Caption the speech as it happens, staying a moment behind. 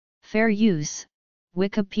Fair use,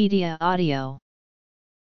 Wikipedia audio.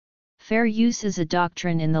 Fair use is a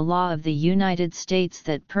doctrine in the law of the United States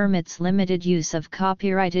that permits limited use of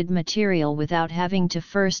copyrighted material without having to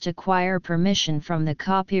first acquire permission from the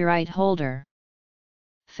copyright holder.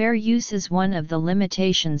 Fair use is one of the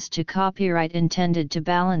limitations to copyright intended to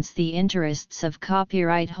balance the interests of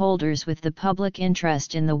copyright holders with the public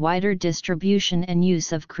interest in the wider distribution and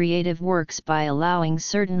use of creative works by allowing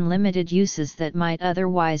certain limited uses that might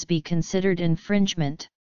otherwise be considered infringement.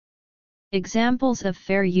 Examples of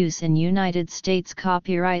fair use in United States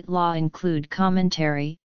copyright law include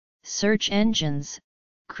commentary, search engines,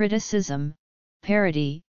 criticism,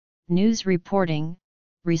 parody, news reporting,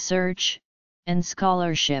 research, and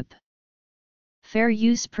scholarship. Fair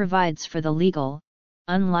use provides for the legal,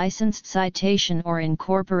 unlicensed citation or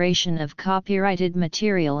incorporation of copyrighted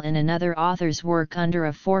material in another author's work under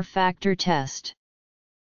a four-factor test.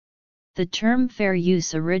 The term fair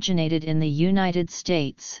use originated in the United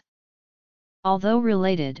States. Although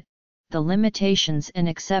related, the limitations and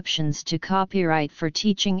exceptions to copyright for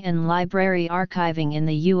teaching and library archiving in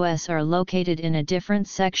the U.S. are located in a different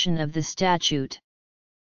section of the statute.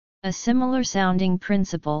 A similar sounding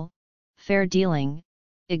principle, fair dealing,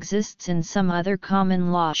 exists in some other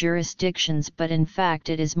common law jurisdictions, but in fact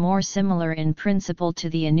it is more similar in principle to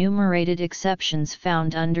the enumerated exceptions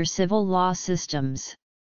found under civil law systems.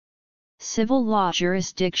 Civil law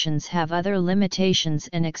jurisdictions have other limitations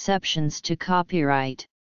and exceptions to copyright.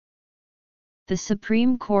 The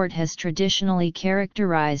Supreme Court has traditionally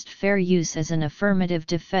characterized fair use as an affirmative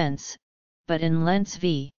defense, but in Lentz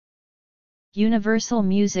v. Universal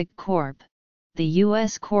Music Corp., the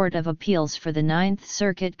U.S. Court of Appeals for the Ninth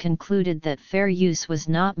Circuit concluded that fair use was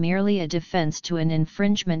not merely a defense to an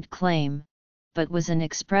infringement claim, but was an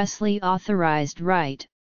expressly authorized right,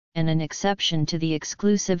 and an exception to the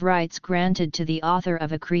exclusive rights granted to the author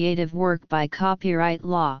of a creative work by copyright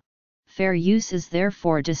law. Fair use is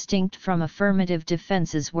therefore distinct from affirmative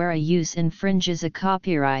defenses where a use infringes a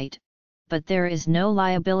copyright, but there is no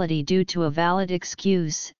liability due to a valid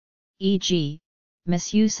excuse, e.g.,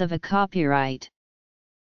 misuse of a copyright.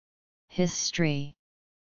 History.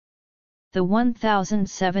 The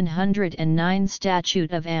 1709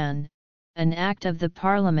 Statute of Anne, an Act of the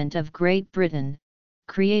Parliament of Great Britain,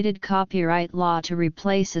 created copyright law to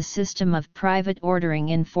replace a system of private ordering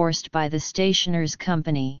enforced by the Stationers'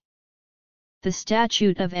 Company. The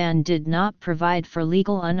Statute of Anne did not provide for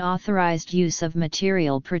legal unauthorized use of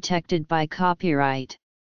material protected by copyright.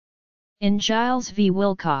 In Giles v.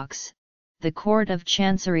 Wilcox, the Court of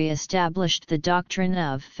Chancery established the doctrine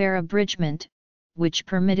of fair abridgment, which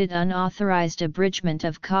permitted unauthorized abridgment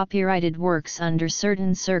of copyrighted works under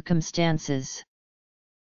certain circumstances.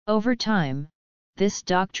 Over time, this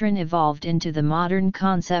doctrine evolved into the modern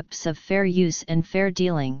concepts of fair use and fair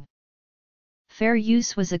dealing. Fair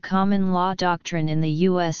use was a common law doctrine in the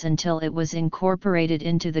U.S. until it was incorporated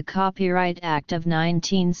into the Copyright Act of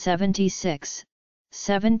 1976,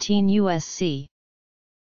 17 U.S.C.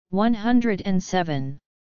 107.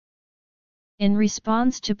 In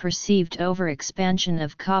response to perceived overexpansion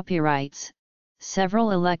of copyrights,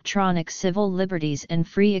 several electronic civil liberties and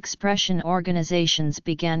free expression organizations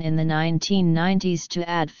began in the 1990s to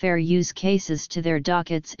add fair use cases to their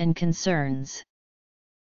dockets and concerns.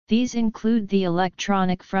 These include the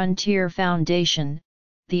Electronic Frontier Foundation,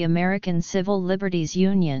 the American Civil Liberties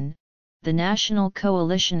Union, the National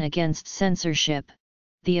Coalition Against Censorship,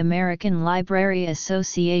 the American Library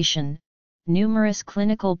Association, numerous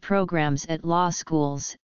clinical programs at law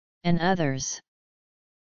schools, and others.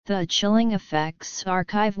 The Chilling Effects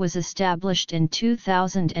Archive was established in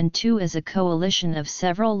 2002 as a coalition of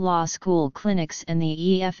several law school clinics and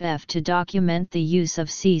the EFF to document the use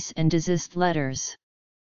of cease and desist letters.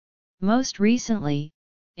 Most recently,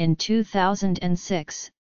 in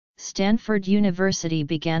 2006, Stanford University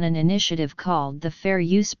began an initiative called the Fair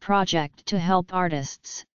Use Project to help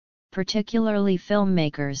artists, particularly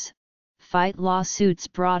filmmakers, fight lawsuits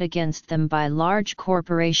brought against them by large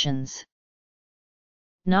corporations.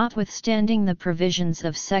 Notwithstanding the provisions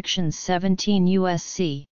of Sections 17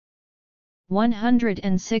 U.S.C.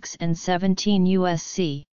 106 and 17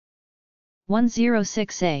 U.S.C.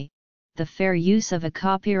 106a, the fair use of a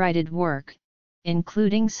copyrighted work,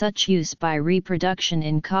 including such use by reproduction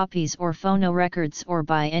in copies or phonorecords or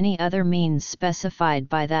by any other means specified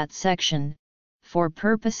by that section, for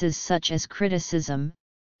purposes such as criticism,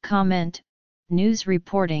 comment, news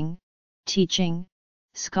reporting, teaching,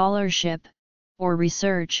 scholarship, or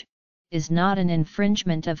research, is not an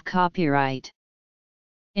infringement of copyright.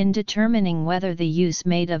 In determining whether the use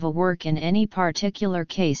made of a work in any particular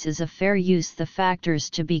case is a fair use, the factors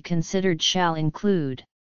to be considered shall include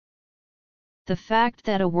The fact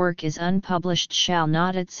that a work is unpublished shall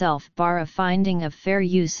not itself bar a finding of fair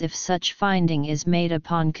use if such finding is made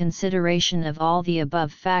upon consideration of all the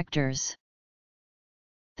above factors.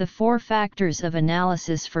 The 4 factors of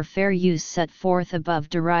analysis for fair use set forth above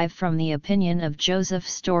derive from the opinion of Joseph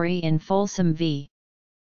Story in Folsom v.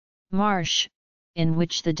 Marsh, in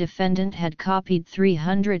which the defendant had copied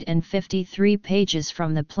 353 pages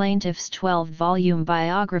from the plaintiff's 12-volume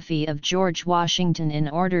biography of George Washington in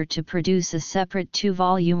order to produce a separate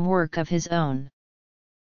 2-volume work of his own.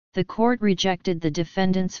 The court rejected the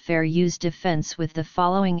defendant's fair use defense with the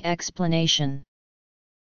following explanation.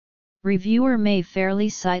 Reviewer may fairly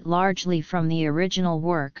cite largely from the original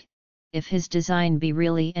work, if his design be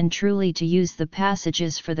really and truly to use the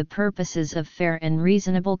passages for the purposes of fair and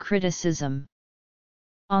reasonable criticism.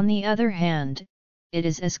 On the other hand, it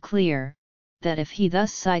is as clear, that if he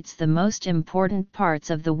thus cites the most important parts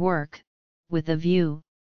of the work, with a view,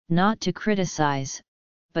 not to criticize,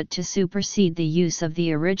 but to supersede the use of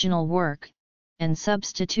the original work, and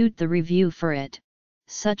substitute the review for it,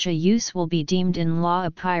 such a use will be deemed in law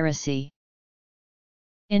a piracy.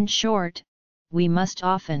 In short, we must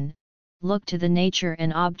often look to the nature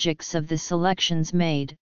and objects of the selections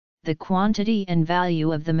made, the quantity and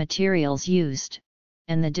value of the materials used,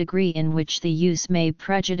 and the degree in which the use may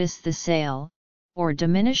prejudice the sale, or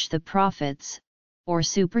diminish the profits, or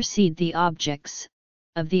supersede the objects,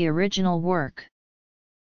 of the original work.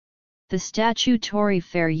 The statutory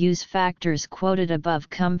fair use factors quoted above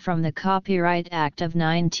come from the Copyright Act of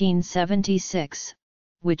 1976,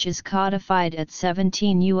 which is codified at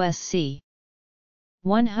 17 U.S.C.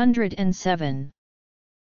 107.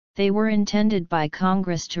 They were intended by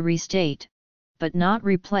Congress to restate, but not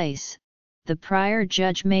replace, the prior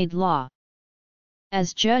judge-made law.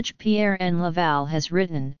 As Judge Pierre N. Laval has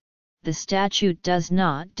written, the statute does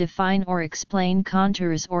not define or explain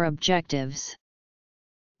contours or objectives,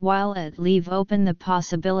 while it leave open the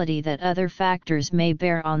possibility that other factors may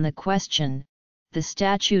bear on the question. The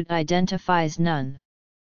statute identifies none.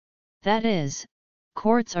 That is,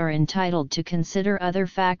 courts are entitled to consider other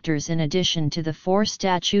factors in addition to the 4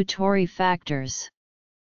 statutory factors.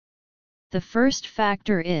 The first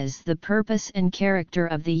factor is the purpose and character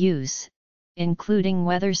of the use, including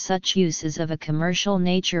whether such use is of a commercial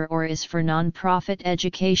nature or is for non-profit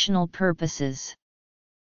educational purposes.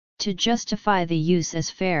 To justify the use as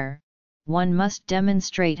fair, one must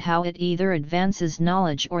demonstrate how it either advances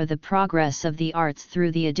knowledge or the progress of the arts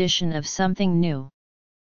through the addition of something new.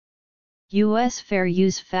 U.S. Fair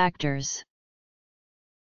Use Factors.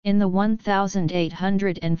 In the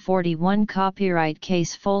 1841 copyright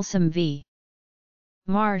case Folsom v.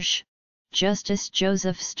 Marsh, Justice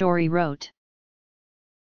Joseph Story wrote,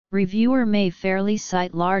 "Reviewer may fairly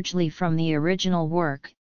cite largely from the original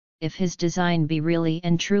work, if his design be really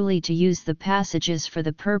and truly to use the passages for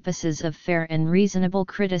the purposes of fair and reasonable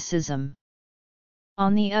criticism.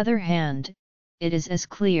 On the other hand, it is as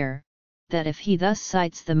clear, that if he thus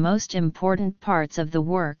cites the most important parts of the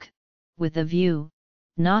work, with a view,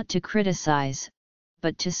 not to criticize,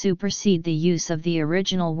 but to supersede the use of the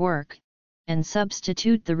original work, and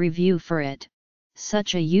substitute the review for it,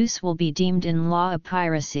 such a use will be deemed in law a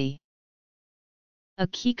piracy." A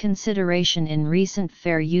key consideration in recent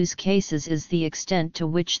fair use cases is the extent to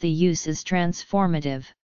which the use is transformative.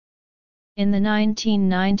 In the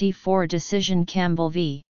 1994 decision Campbell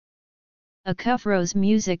v. Acuff-Rose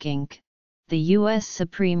Music Inc., the U.S.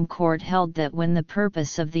 Supreme Court held that when the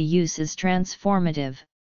purpose of the use is transformative,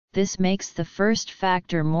 this makes the first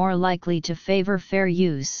factor more likely to favor fair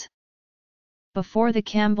use. Before the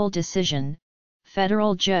Campbell decision,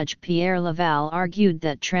 Federal Judge Pierre Laval argued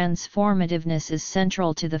that transformativeness is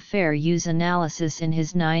central to the fair use analysis in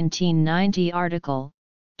his 1990 article,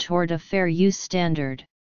 Toward a Fair Use Standard.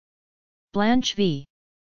 Blanche v.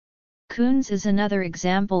 Coons is another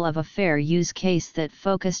example of a fair use case that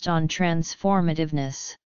focused on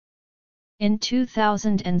transformativeness. In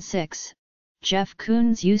 2006, Jeff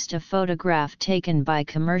Koons used a photograph taken by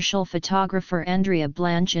commercial photographer Andrea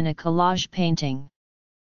Blanche in a collage painting.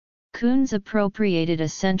 Koons appropriated a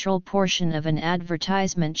central portion of an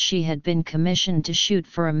advertisement she had been commissioned to shoot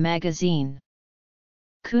for a magazine.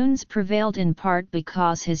 Koons prevailed in part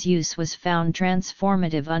because his use was found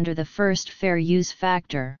transformative under the first fair use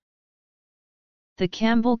factor. The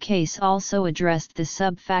Campbell case also addressed the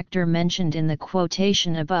sub-factor mentioned in the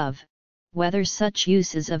quotation above, whether such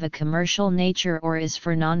use is of a commercial nature or is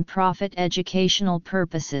for non-profit educational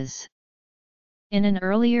purposes. In an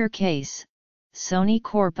earlier case, Sony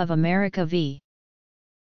Corp of America v.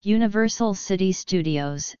 Universal City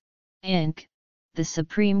Studios, Inc., the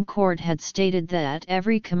Supreme Court had stated that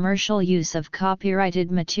every commercial use of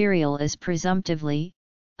copyrighted material is presumptively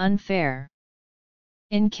unfair.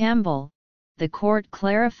 In Campbell, the court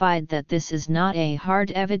clarified that this is not a hard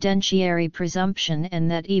evidentiary presumption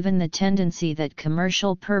and that even the tendency that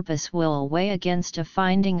commercial purpose will weigh against a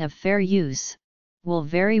finding of fair use will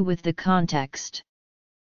vary with the context.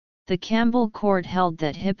 The Campbell court held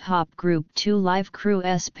that hip-hop group 2 Live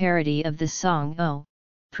Crew's parody of the song "Oh,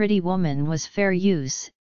 Pretty Woman" was fair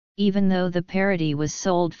use, even though the parody was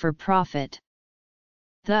sold for profit.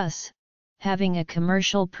 Thus, having a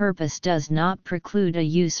commercial purpose does not preclude a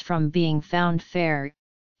use from being found fair,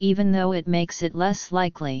 even though it makes it less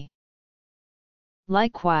likely.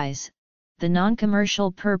 Likewise, the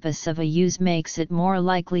non-commercial purpose of a use makes it more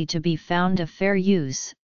likely to be found a fair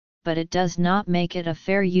use, but it does not make it a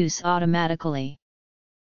fair use automatically.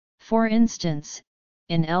 For instance,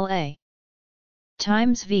 in L.A.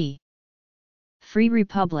 Times v. Free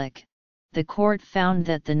Republic, the court found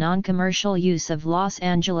that the non-commercial use of Los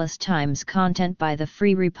Angeles Times content by the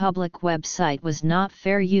Free Republic website was not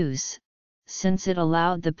fair use, since it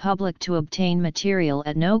allowed the public to obtain material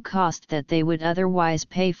at no cost that they would otherwise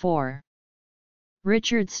pay for.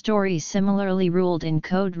 Richard Story similarly ruled in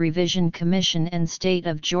Code Revision Commission and State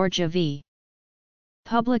of Georgia v.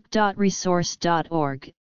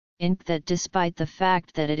 Public.resource.org, Inc. that despite the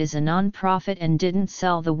fact that it is a non-profit and didn't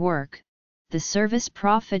sell the work, the service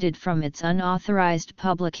profited from its unauthorized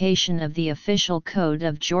publication of the official Code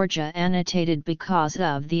of Georgia annotated because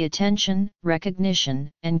of the attention,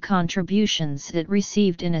 recognition, and contributions it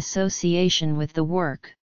received in association with the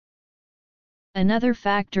work. Another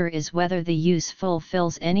factor is whether the use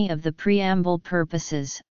fulfills any of the preamble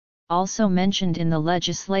purposes, also mentioned in the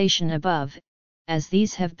legislation above, as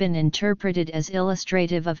these have been interpreted as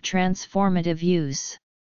illustrative of transformative use.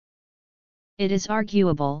 It is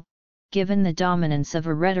arguable, given the dominance of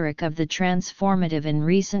a rhetoric of the transformative in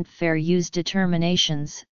recent fair use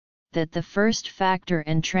determinations, that the first factor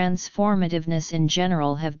and transformativeness in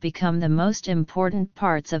general have become the most important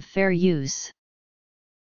parts of fair use.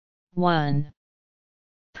 1.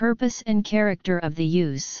 Purpose and character of the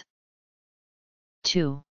use.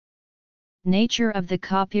 2. Nature of the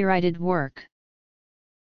copyrighted work.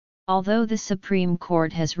 Although the Supreme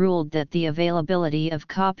Court has ruled that the availability of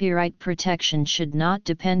copyright protection should not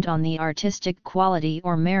depend on the artistic quality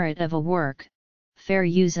or merit of a work, fair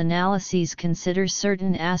use analyses consider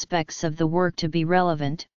certain aspects of the work to be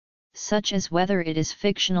relevant, such as whether it is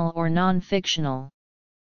fictional or non-fictional.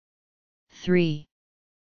 3.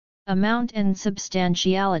 Amount and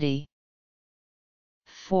substantiality.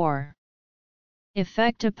 4.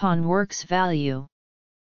 Effect upon work's value.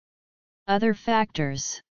 Other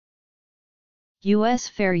factors. U.S.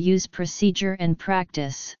 fair use procedure and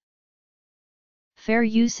practice. Fair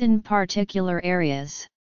use in particular areas.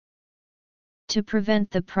 To prevent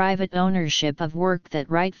the private ownership of work that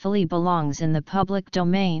rightfully belongs in the public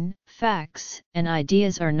domain, facts and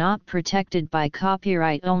ideas are not protected by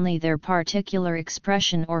copyright, only their particular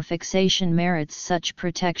expression or fixation merits such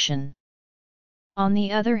protection. On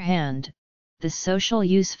the other hand, the social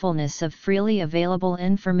usefulness of freely available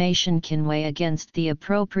information can weigh against the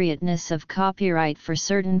appropriateness of copyright for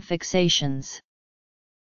certain fixations.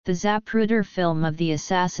 The Zapruder film of the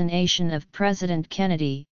assassination of President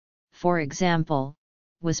Kennedy, for example,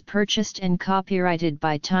 was purchased and copyrighted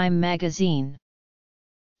by Time magazine.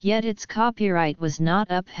 Yet its copyright was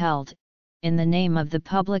not upheld, in the name of the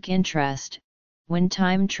public interest, when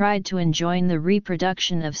Time tried to enjoin the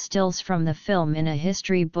reproduction of stills from the film in a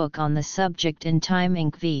history book on the subject in Time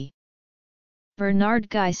Inc. v. Bernard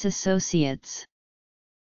Geiss Associates.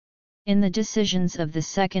 In the decisions of the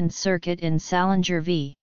Second Circuit in Salinger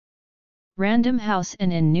v. Random House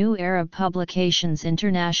and in New Era Publications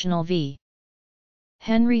International v.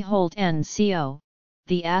 Henry Holt N.C.O.,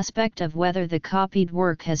 the aspect of whether the copied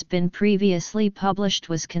work has been previously published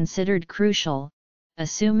was considered crucial,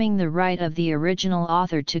 assuming the right of the original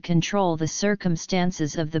author to control the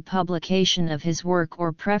circumstances of the publication of his work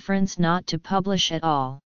or preference not to publish at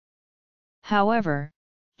all. However,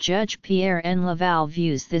 Judge Pierre N. Laval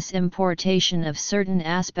views this importation of certain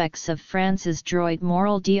aspects of France's droit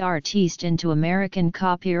moral d'artiste into American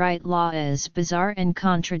copyright law as bizarre and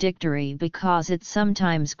contradictory because it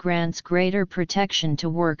sometimes grants greater protection to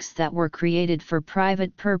works that were created for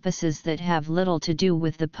private purposes that have little to do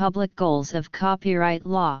with the public goals of copyright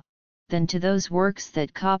law, than to those works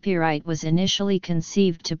that copyright was initially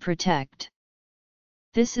conceived to protect.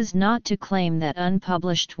 This is not to claim that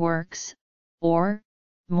unpublished works, or,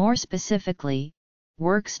 more specifically,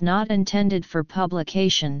 works not intended for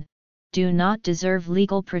publication, do not deserve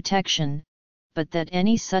legal protection, but that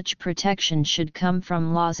any such protection should come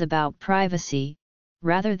from laws about privacy,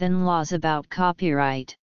 rather than laws about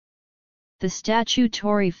copyright. The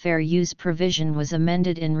statutory fair use provision was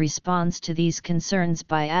amended in response to these concerns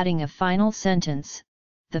by adding a final sentence: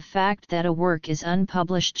 the fact that a work is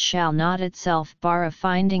unpublished shall not itself bar a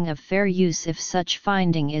finding of fair use if such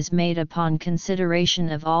finding is made upon consideration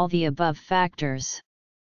of all the above factors.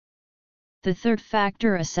 The third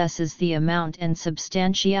factor assesses the amount and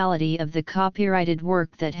substantiality of the copyrighted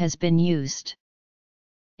work that has been used.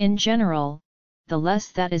 In general, the less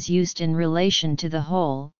that is used in relation to the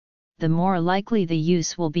whole, the more likely the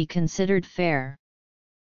use will be considered fair.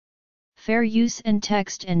 Fair use and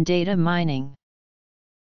text and data mining.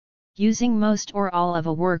 Using most or all of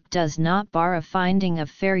a work does not bar a finding of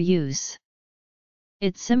fair use.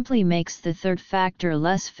 It simply makes the third factor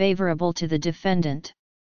less favorable to the defendant.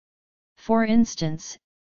 For instance,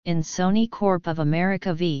 in Sony Corp of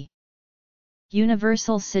America v.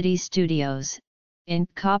 Universal City Studios,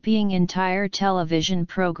 copying entire television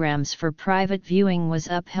programs for private viewing was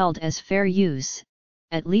upheld as fair use,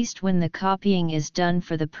 at least when the copying is done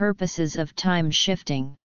for the purposes of time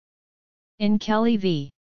shifting. In Kelly v.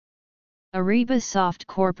 Ariba Soft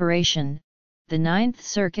Corporation, the Ninth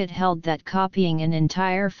Circuit held that copying an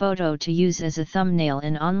entire photo to use as a thumbnail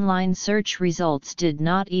in online search results did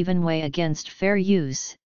not even weigh against fair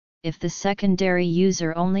use, if the secondary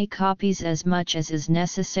user only copies as much as is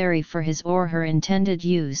necessary for his or her intended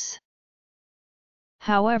use.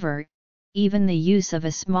 However, even the use of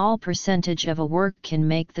a small percentage of a work can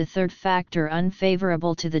make the third factor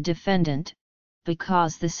unfavorable to the defendant,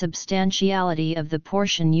 because the substantiality of the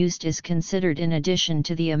portion used is considered in addition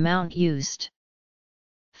to the amount used.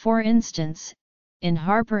 For instance, in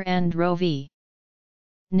Harper & Row v.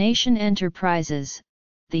 Nation Enterprises,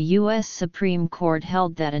 the U.S. Supreme Court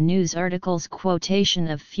held that a news article's quotation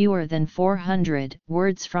of fewer than 400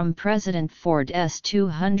 words from President Ford's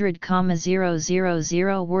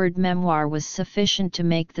 200,000-word memoir was sufficient to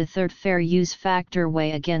make the third fair use factor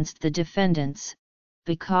weigh against the defendants,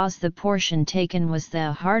 because the portion taken was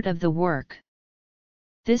the heart of the work.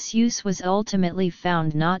 This use was ultimately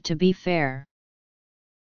found not to be fair.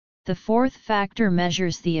 The fourth factor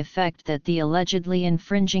measures the effect that the allegedly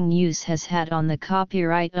infringing use has had on the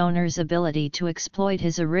copyright owner's ability to exploit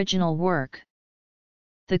his original work.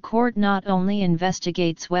 The court not only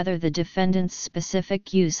investigates whether the defendant's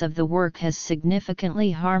specific use of the work has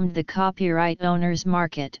significantly harmed the copyright owner's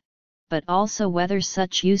market, but also whether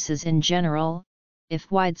such uses in general,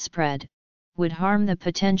 if widespread, would harm the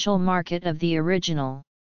potential market of the original.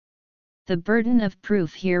 The burden of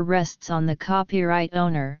proof here rests on the copyright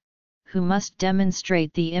owner, who must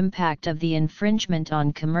demonstrate the impact of the infringement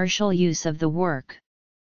on commercial use of the work.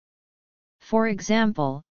 For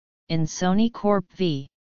example, in Sony Corp v.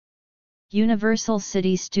 Universal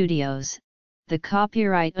City Studios, the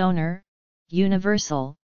copyright owner,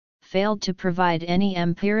 Universal, failed to provide any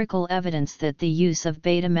empirical evidence that the use of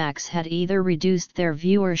Betamax had either reduced their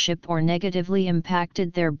viewership or negatively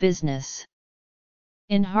impacted their business.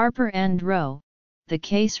 In Harper & Row, the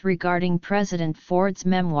case regarding President Ford's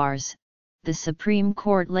memoirs, the Supreme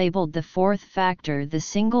Court labeled the fourth factor the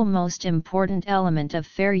single most important element of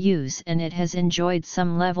fair use, and it has enjoyed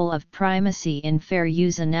some level of primacy in fair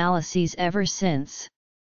use analyses ever since.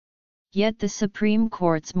 Yet the Supreme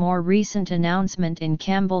Court's more recent announcement in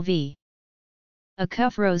Campbell v.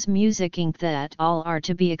 Acufrose Music Inc. that all are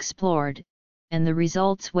to be explored, and the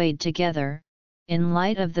results weighed together, in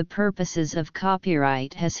light of the purposes of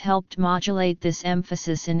copyright, has helped modulate this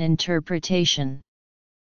emphasis in interpretation.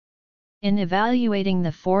 In evaluating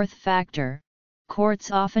the fourth factor,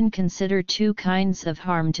 courts often consider two kinds of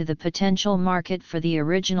harm to the potential market for the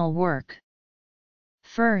original work.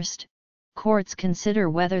 First, courts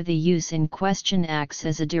consider whether the use in question acts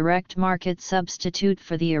as a direct market substitute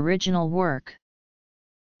for the original work.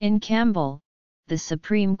 In Campbell, the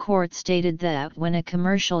Supreme Court stated that when a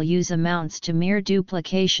commercial use amounts to mere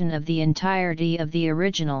duplication of the entirety of the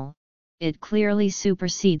original, it clearly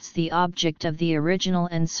supersedes the object of the original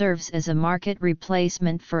and serves as a market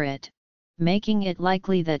replacement for it, making it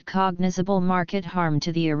likely that cognizable market harm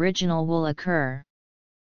to the original will occur.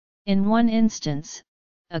 In one instance,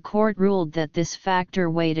 a court ruled that this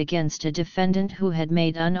factor weighed against a defendant who had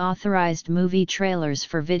made unauthorized movie trailers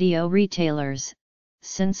for video retailers,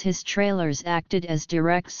 since his trailers acted as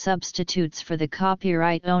direct substitutes for the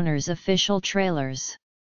copyright owner's official trailers.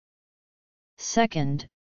 Second,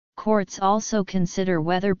 courts also consider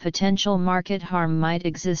whether potential market harm might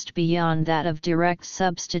exist beyond that of direct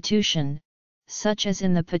substitution, such as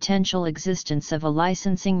in the potential existence of a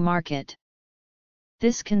licensing market.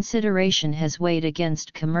 This consideration has weighed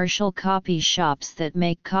against commercial copy shops that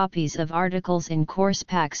make copies of articles in course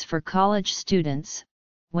packs for college students,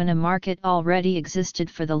 when a market already existed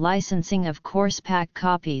for the licensing of course pack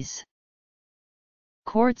copies.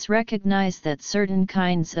 Courts recognize that certain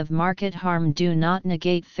kinds of market harm do not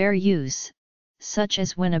negate fair use, such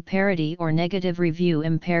as when a parody or negative review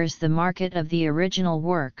impairs the market of the original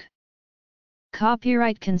work.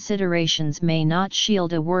 Copyright considerations may not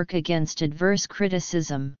shield a work against adverse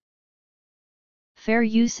criticism. Fair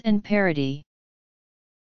use and parody.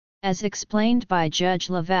 As explained by Judge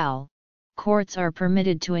Laval, courts are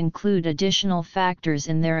permitted to include additional factors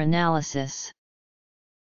in their analysis.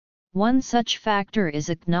 One such factor is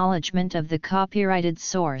acknowledgement of the copyrighted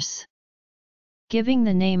source. Giving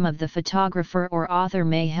the name of the photographer or author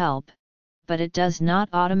may help, but it does not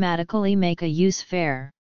automatically make a use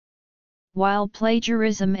fair. While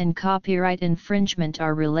plagiarism and copyright infringement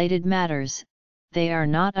are related matters, they are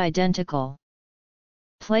not identical.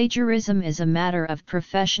 Plagiarism is a matter of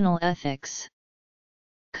professional ethics.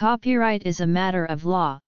 Copyright is a matter of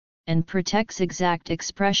law, and protects exact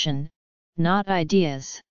expression, not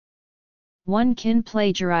ideas. One can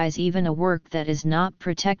plagiarize even a work that is not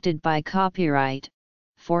protected by copyright,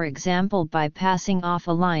 for example by passing off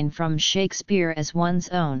a line from Shakespeare as one's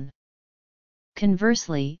own.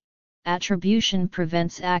 Conversely, attribution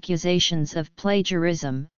prevents accusations of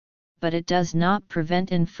plagiarism, but it does not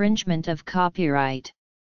prevent infringement of copyright.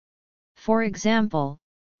 For example,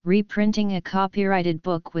 reprinting a copyrighted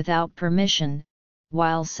book without permission,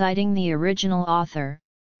 while citing the original author,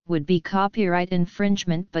 would be copyright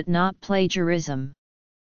infringement but not plagiarism.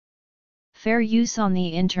 Fair use on the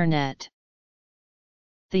Internet.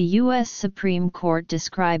 The U.S. Supreme Court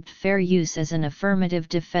described fair use as an affirmative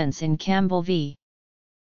defense in Campbell v.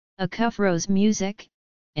 Acuff-Rose Music,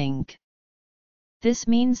 Inc. This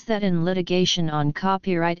means that in litigation on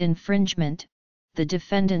copyright infringement, the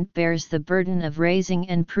defendant bears the burden of raising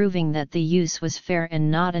and proving that the use was fair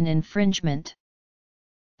and not an infringement.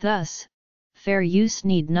 Thus, fair use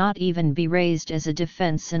need not even be raised as a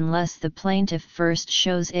defense unless the plaintiff first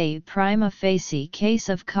shows a prima facie case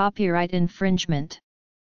of copyright infringement.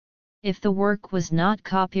 If the work was not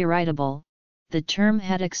copyrightable, the term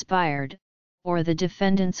had expired, or the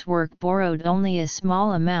defendant's work borrowed only a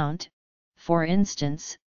small amount, for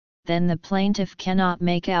instance, then the plaintiff cannot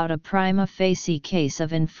make out a prima facie case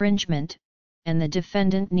of infringement, and the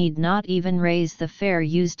defendant need not even raise the fair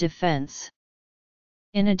use defense.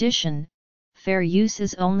 In addition, fair use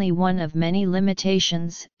is only one of many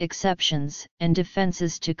limitations, exceptions, and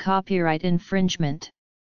defenses to copyright infringement.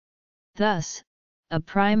 Thus, a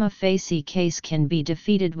prima facie case can be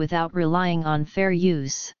defeated without relying on fair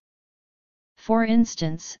use. For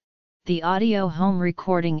instance, the Audio Home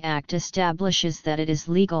Recording Act establishes that it is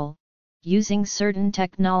legal, using certain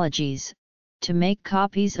technologies, to make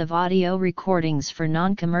copies of audio recordings for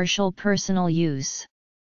non-commercial personal use.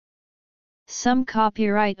 Some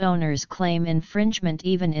copyright owners claim infringement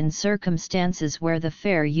even in circumstances where the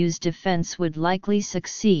fair use defense would likely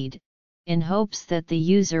succeed, in hopes that the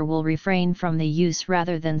user will refrain from the use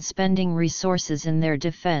rather than spending resources in their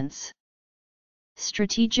defense.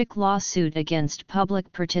 Strategic lawsuit against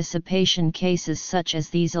public participation cases such as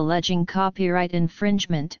these alleging copyright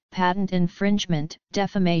infringement, patent infringement,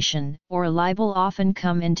 defamation, or libel often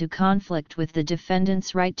come into conflict with the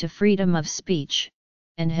defendant's right to freedom of speech,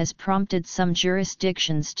 and has prompted some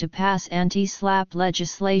jurisdictions to pass anti-SLAPP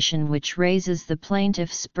legislation which raises the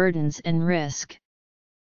plaintiff's burdens and risk.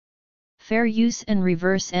 Fair use and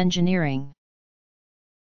reverse engineering.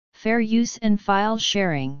 Fair use and file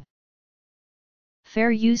sharing. Fair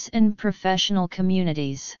use in professional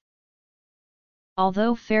communities.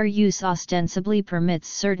 Although fair use ostensibly permits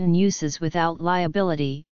certain uses without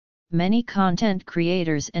liability, many content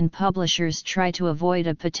creators and publishers try to avoid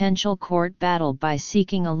a potential court battle by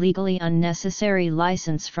seeking a legally unnecessary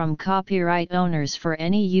license from copyright owners for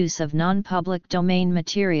any use of non-public domain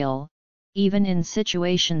material, even in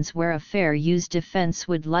situations where a fair use defense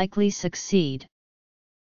would likely succeed.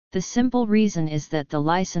 The simple reason is that the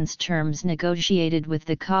license terms negotiated with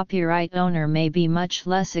the copyright owner may be much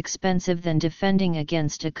less expensive than defending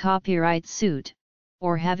against a copyright suit,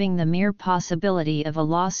 or having the mere possibility of a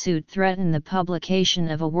lawsuit threaten the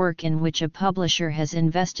publication of a work in which a publisher has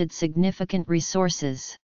invested significant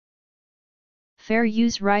resources. Fair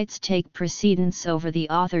use rights take precedence over the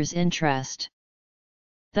author's interest.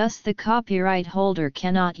 Thus the copyright holder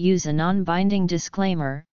cannot use a non-binding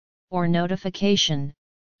disclaimer, or notification,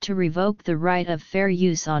 to revoke the right of fair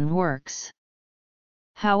use on works.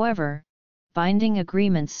 However, binding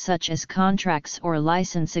agreements such as contracts or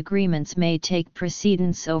license agreements may take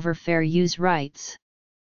precedence over fair use rights.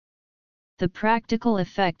 The practical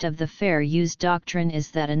effect of the fair use doctrine is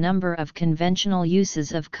that a number of conventional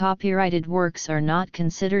uses of copyrighted works are not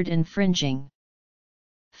considered infringing.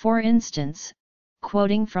 For instance,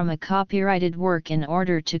 quoting from a copyrighted work in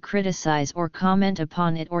order to criticize or comment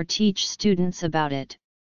upon it or teach students about it,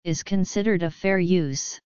 is considered a fair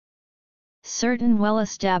use. Certain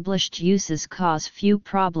well-established uses cause few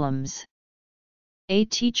problems. A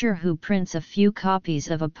teacher who prints a few copies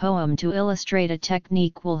of a poem to illustrate a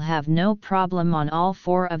technique will have no problem on all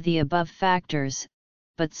four of the above factors,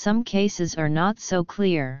 but some cases are not so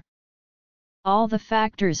clear. All the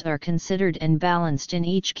factors are considered and balanced in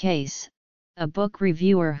each case. A book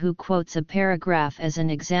reviewer who quotes a paragraph as an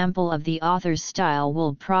example of the author's style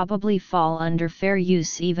will probably fall under fair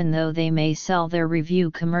use even though they may sell their review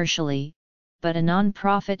commercially, but a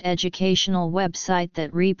non-profit educational website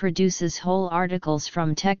that reproduces whole articles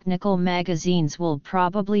from technical magazines will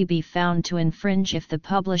probably be found to infringe if the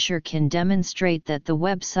publisher can demonstrate that the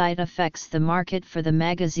website affects the market for the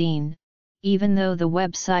magazine, even though the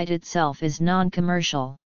website itself is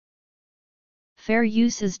non-commercial. Fair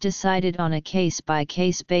use is decided on a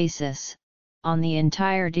case-by-case basis, on the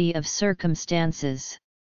entirety of circumstances.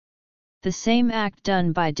 The same act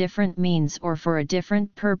done by different means or for a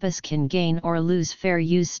different purpose can gain or lose fair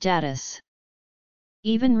use status.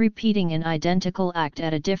 Even repeating an identical act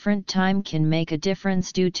at a different time can make a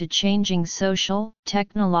difference due to changing social,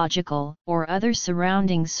 technological, or other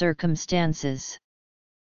surrounding circumstances.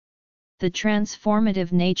 The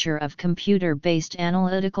transformative nature of computer-based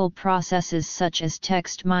analytical processes such as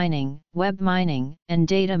text mining, web mining, and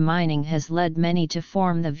data mining has led many to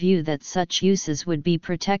form the view that such uses would be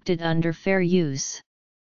protected under fair use.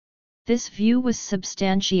 This view was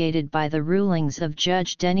substantiated by the rulings of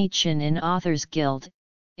Judge Denny Chin in Authors Guild,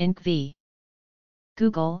 Inc. v.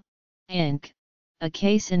 Google, Inc., a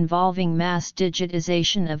case involving mass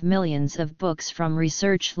digitization of millions of books from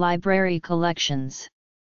research library collections.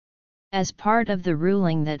 As part of the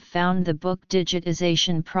ruling that found the book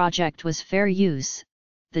digitization project was fair use,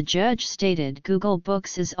 the judge stated Google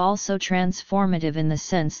Books is also transformative in the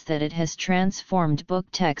sense that it has transformed book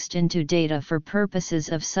text into data for purposes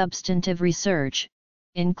of substantive research,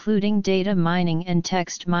 including data mining and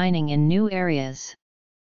text mining in new areas.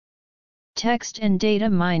 Text and data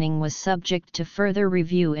mining was subject to further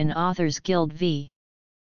review in Authors Guild v.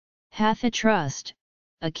 Hatha-Trust,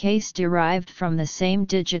 a case derived from the same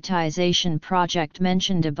digitization project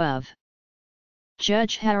mentioned above.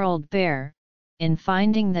 Judge Harold Baer, in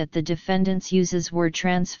finding that the defendant's uses were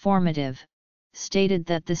transformative, stated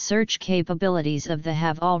that the search capabilities of the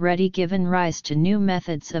have already given rise to new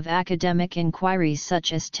methods of academic inquiry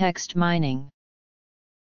such as text mining.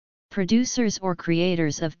 Producers or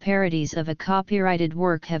creators of parodies of a copyrighted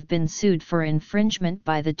work have been sued for infringement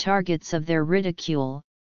by the targets of their ridicule,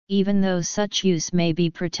 even though such use may be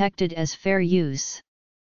protected as fair use.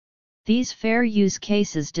 These fair use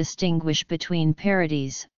cases distinguish between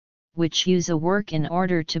parodies, which use a work in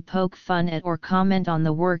order to poke fun at or comment on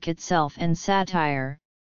the work itself, and satire,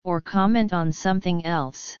 or comment on something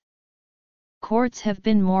else. Courts have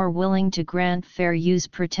been more willing to grant fair use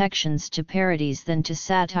protections to parodies than to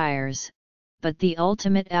satires, but the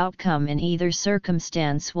ultimate outcome in either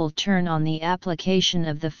circumstance will turn on the application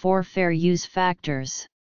of the four fair use factors.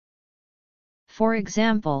 For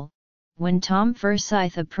example, when Tom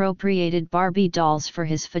Forsyth appropriated Barbie dolls for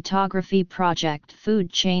his photography project Food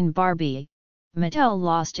Chain Barbie, Mattel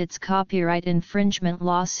lost its copyright infringement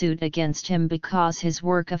lawsuit against him because his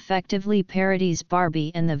work effectively parodies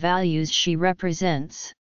Barbie and the values she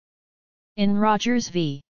represents. In Rogers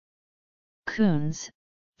v. Coons,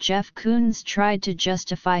 Jeff Koons tried to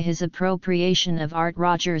justify his appropriation of Art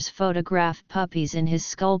Rogers' photograph puppies in his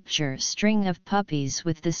sculpture String of Puppies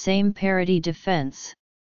with the same parody defense.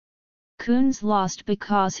 Koons lost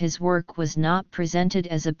because his work was not presented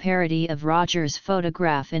as a parody of Rogers'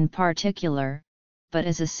 photograph in particular, but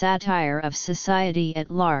as a satire of society at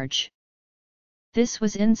large. This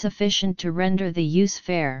was insufficient to render the use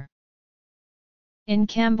fair. In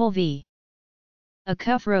Campbell v.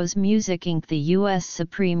 Acuff-Rose Music Inc., the U.S.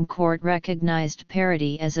 Supreme Court recognized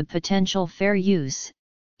parody as a potential fair use,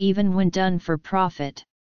 even when done for profit.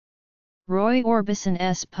 Roy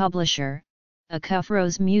Orbison's publisher,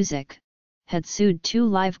 Acuff-Rose Music, had sued Two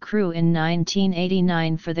Live Crew in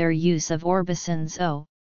 1989 for their use of Orbison's "Oh,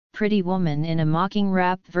 Pretty Woman" in a mocking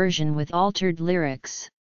rap version with altered lyrics.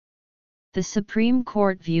 The Supreme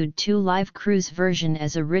Court viewed Two Live Crew's version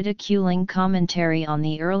as a ridiculing commentary on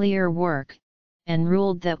the earlier work, and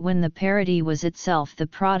ruled that when the parody was itself the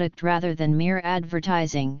product rather than mere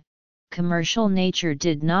advertising, commercial nature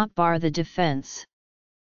did not bar the defense.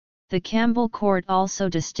 The Campbell Court also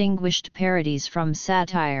distinguished parodies from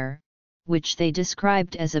satire, which they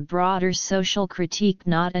described as a broader social critique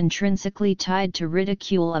not intrinsically tied to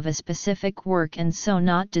ridicule of a specific work and so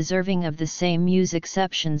not deserving of the same use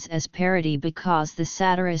exceptions as parody because the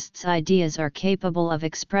satirist's ideas are capable of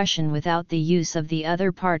expression without the use of the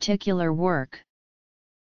other particular work.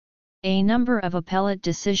 A number of appellate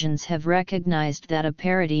decisions have recognized that a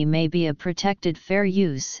parody may be a protected fair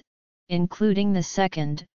use, including the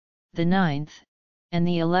 2nd, the 9th, and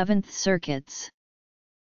the 11th Circuits.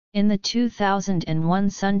 In the 2001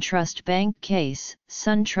 SunTrust Bank case,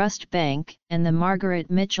 SunTrust Bank and the Margaret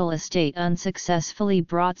Mitchell estate unsuccessfully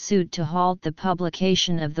brought suit to halt the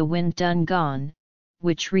publication of The Wind Done Gone,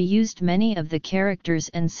 which reused many of the characters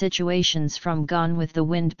and situations from Gone with the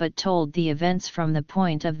Wind but told the events from the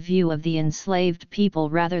point of view of the enslaved people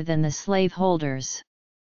rather than the slaveholders.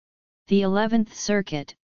 The 11th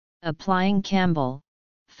Circuit, applying Campbell,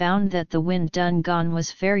 found that The Wind Done Gone was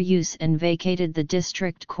fair use and vacated the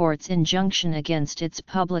district court's injunction against its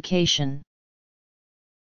publication.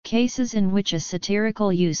 Cases in which a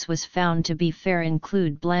satirical use was found to be fair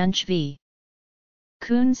include Blanche v.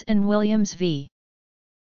 Coons and Williams v.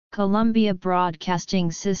 Columbia Broadcasting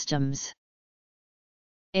Systems.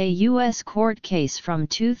 A U.S. court case from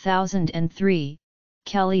 2003,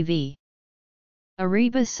 Kelly v.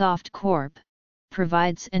 Ariba Soft Corp.,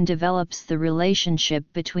 provides and develops the relationship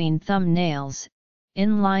between thumbnails,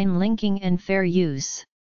 inline linking and fair use.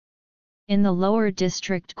 In the lower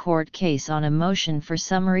district court case on a motion for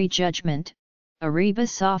summary judgment, Ariba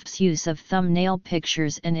Soft's use of thumbnail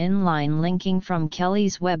pictures and inline linking from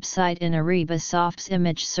Kelly's website in Ariba Soft's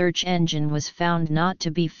image search engine was found not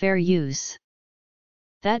to be fair use.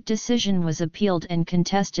 That decision was appealed and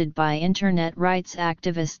contested by Internet rights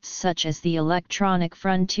activists such as the Electronic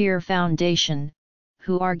Frontier Foundation,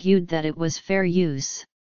 who argued that it was fair use.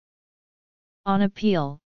 On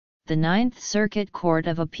appeal, the Ninth Circuit Court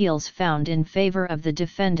of Appeals found in favor of the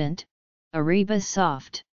defendant, Ariba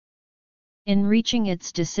Soft. In reaching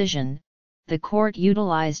its decision, the court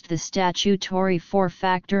utilized the statutory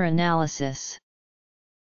four-factor analysis.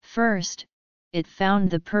 First, it found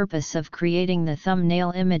the purpose of creating the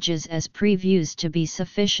thumbnail images as previews to be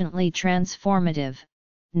sufficiently transformative,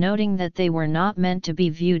 noting that they were not meant to be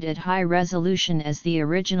viewed at high resolution as the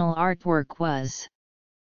original artwork was.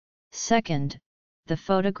 Second, the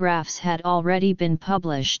photographs had already been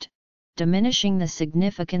published, diminishing the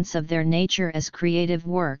significance of their nature as creative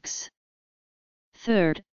works.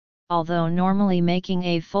 Third, although normally making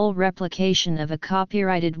a full replication of a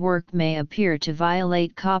copyrighted work may appear to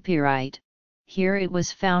violate copyright, here it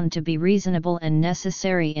was found to be reasonable and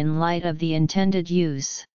necessary in light of the intended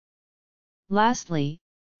use. Lastly,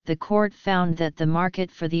 the court found that the market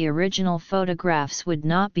for the original photographs would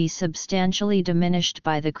not be substantially diminished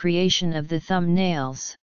by the creation of the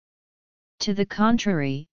thumbnails. To the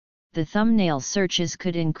contrary, the thumbnail searches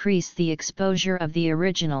could increase the exposure of the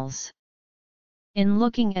originals. In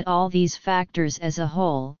looking at all these factors as a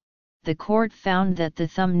whole, the court found that the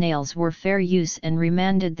thumbnails were fair use and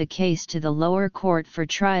remanded the case to the lower court for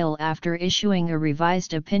trial after issuing a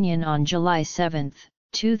revised opinion on July 7,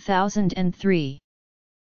 2003.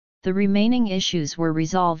 The remaining issues were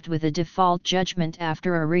resolved with a default judgment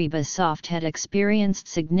after Ariba Soft had experienced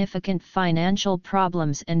significant financial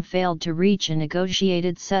problems and failed to reach a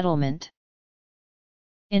negotiated settlement.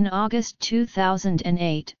 In August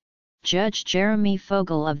 2008, Judge Jeremy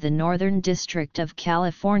Fogel of the Northern District of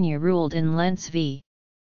California ruled in Lentz v.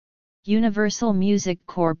 Universal Music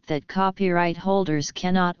Corp. That copyright holders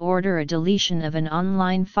cannot order a deletion of an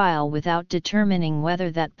online file without determining whether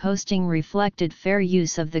that posting reflected fair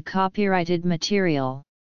use of the copyrighted material.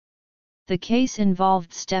 The case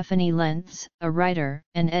involved Stephanie Lentz, a writer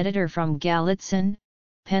and editor from Gallitzin,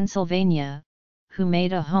 Pennsylvania, who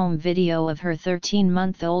made a home video of her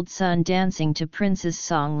 13-month-old son dancing to Prince's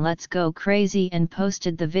song Let's Go Crazy and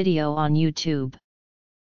posted the video on YouTube.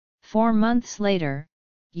 4 months later,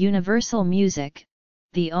 Universal Music,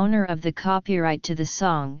 the owner of the copyright to the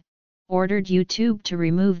song, ordered YouTube to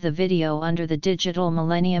remove the video under the Digital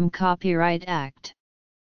Millennium Copyright Act.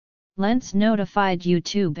 Lentz notified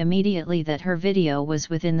YouTube immediately that her video was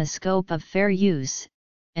within the scope of fair use,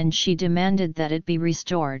 and she demanded that it be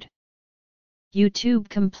restored. YouTube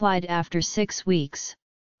complied after 6 weeks,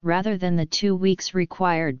 rather than the 2 weeks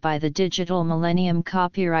required by the Digital Millennium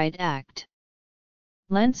Copyright Act.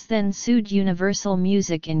 Lentz then sued Universal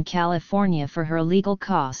Music in California for her legal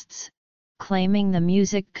costs, claiming the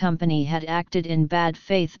music company had acted in bad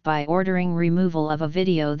faith by ordering removal of a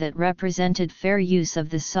video that represented fair use of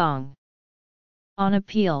the song. On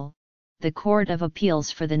appeal, the Court of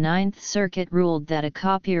Appeals for the Ninth Circuit ruled that a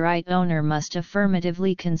copyright owner must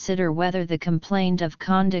affirmatively consider whether the complaint of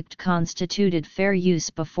conduct constituted fair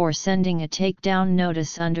use before sending a takedown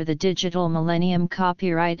notice under the Digital Millennium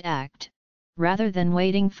Copyright Act, rather than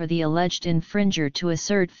waiting for the alleged infringer to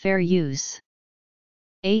assert fair use.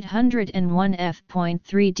 801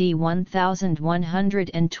 F.3d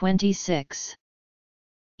 1126.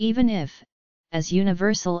 Even if, as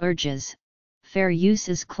Universal urges, fair use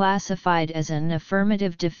is classified as an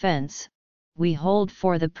affirmative defense, we hold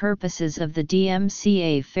for the purposes of the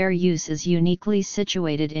DMCA fair use is uniquely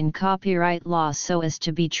situated in copyright law so as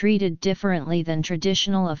to be treated differently than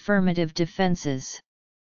traditional affirmative defenses.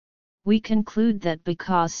 We conclude that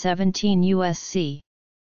because 17 U.S.C.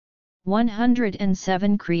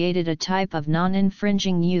 107 created a type of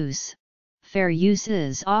non-infringing use, fair use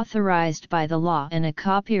is authorized by the law and a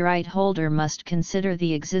copyright holder must consider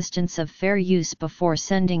the existence of fair use before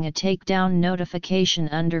sending a takedown notification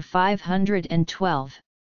under 512.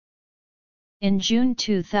 In June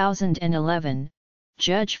 2011,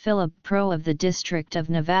 Judge Philip Pro of the District of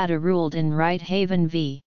Nevada ruled in Right Haven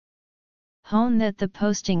v. Hone that the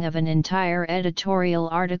posting of an entire editorial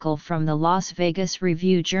article from the Las Vegas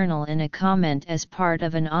Review-Journal in a comment as part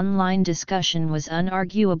of an online discussion was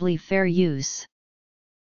unarguably fair use.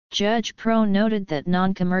 Judge Pro noted that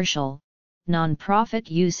non-commercial,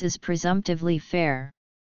 non-profit use is presumptively fair.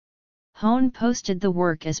 Hone posted the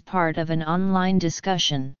work as part of an online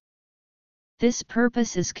discussion. This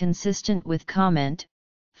purpose is consistent with comment,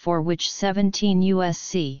 for which 17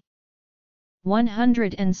 U.S.C.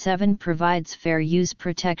 107 provides fair use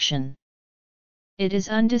protection. It is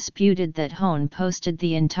undisputed that Hone posted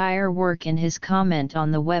the entire work in his comment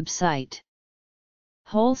on the website.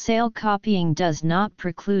 Wholesale copying does not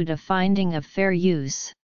preclude a finding of fair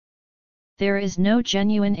use. There is no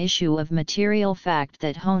genuine issue of material fact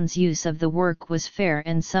that Hone's use of the work was fair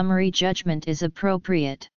and summary judgment is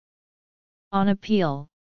appropriate. On appeal,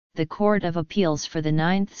 the Court of Appeals for the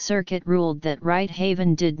Ninth Circuit ruled that Right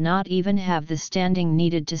Haven did not even have the standing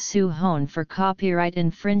needed to sue Hone for copyright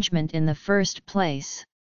infringement in the first place.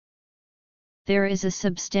 There is a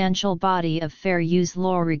substantial body of fair use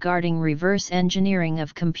law regarding reverse engineering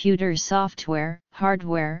of computer software,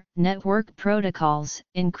 hardware, network protocols,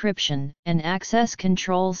 encryption, and access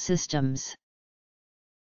control systems.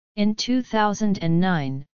 In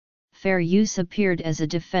 2009, fair use appeared as a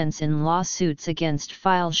defense in lawsuits against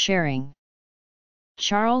file sharing.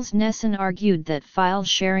 Charles Nesson argued that file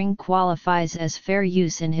sharing qualifies as fair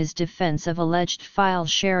use in his defense of alleged file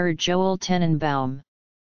sharer Joel Tenenbaum.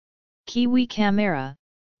 Kiwi Camera,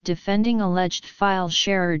 defending alleged file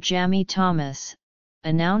sharer Jamie Thomas,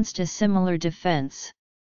 announced a similar defense.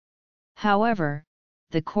 However,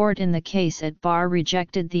 the court in the case at bar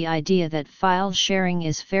rejected the idea that file sharing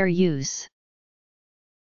is fair use.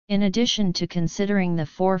 In addition to considering the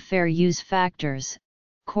four fair use factors,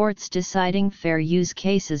 courts deciding fair use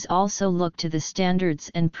cases also look to the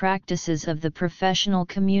standards and practices of the professional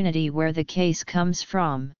community where the case comes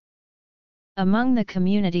from. Among the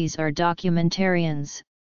communities are documentarians,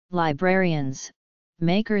 librarians,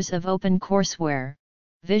 makers of open courseware,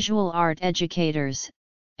 visual art educators,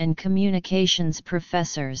 and communications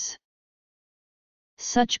professors.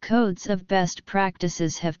 Such codes of best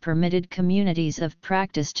practices have permitted communities of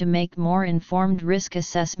practice to make more informed risk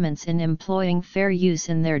assessments in employing fair use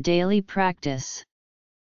in their daily practice.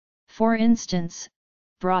 For instance,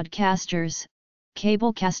 broadcasters,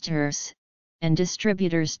 cablecasters, and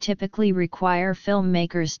distributors typically require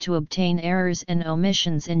filmmakers to obtain errors and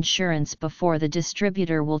omissions insurance before the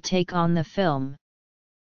distributor will take on the film.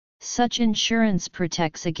 Such insurance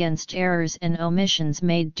protects against errors and omissions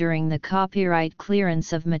made during the copyright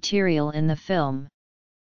clearance of material in the film.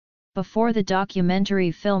 Before the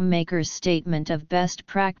documentary filmmaker's statement of best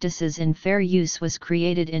practices in fair use was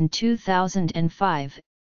created in 2005,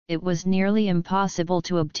 it was nearly impossible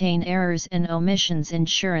to obtain errors and omissions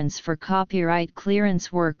insurance for copyright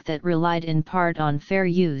clearance work that relied in part on fair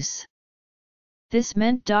use. This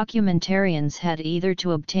meant documentarians had either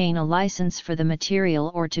to obtain a license for the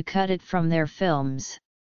material or to cut it from their films.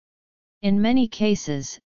 In many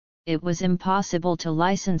cases, it was impossible to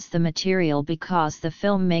license the material because the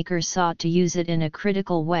filmmaker sought to use it in a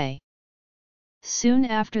critical way. Soon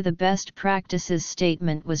after the best practices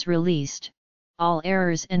statement was released, all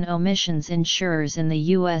errors and omissions insurers in the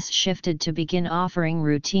U.S. shifted to begin offering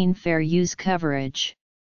routine fair use coverage.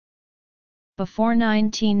 Before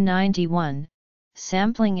 1991,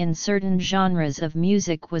 sampling in certain genres of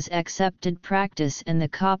music was accepted practice and the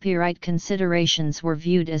copyright considerations were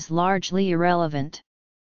viewed as largely irrelevant.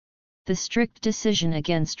 the strict decision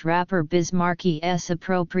against rapper Biz Markie's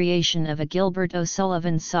appropriation of a Gilbert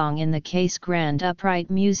O'Sullivan song in the case Grand Upright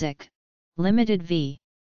Music, Limited v.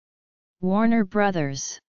 Warner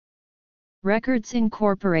Brothers. Records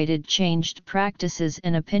Incorporated changed practices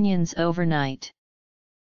and opinions overnight.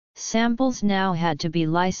 Samples now had to be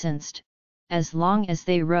licensed, as long as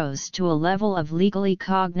they rose to a level of legally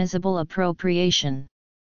cognizable appropriation.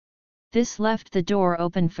 This left the door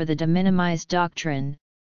open for the de minimis doctrine.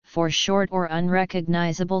 For short or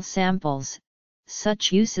unrecognizable samples,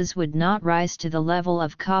 such uses would not rise to the level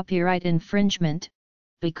of copyright infringement,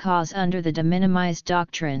 because under the de minimis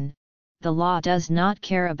doctrine, the law does not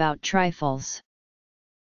care about trifles.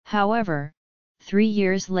 However, 3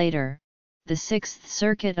 years later, the Sixth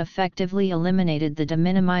Circuit effectively eliminated the de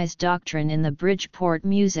minimis doctrine in the Bridgeport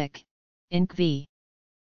Music, Inc. v.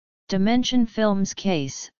 Dimension Films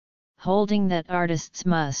case, holding that artists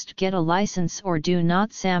must get a license or do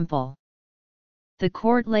not sample. The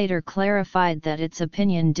court later clarified that its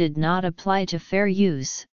opinion did not apply to fair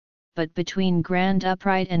use, but between Grand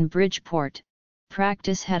Upright and Bridgeport,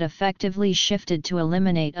 practice had effectively shifted to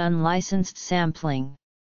eliminate unlicensed sampling.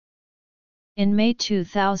 In May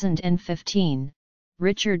 2015,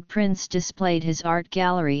 Richard Prince displayed his art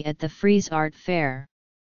gallery at the Frieze Art Fair.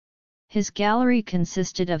 His gallery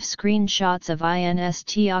consisted of screenshots of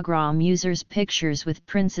Instagram users' pictures with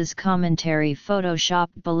Prince's commentary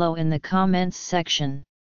photoshopped below in the comments section.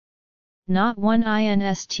 Not one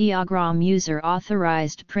Instagram user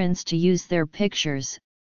authorized Prince to use their pictures,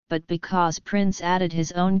 but because Prince added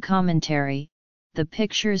his own commentary, the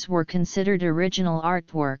pictures were considered original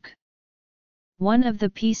artwork. One of the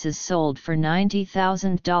pieces sold for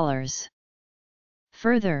 $90,000.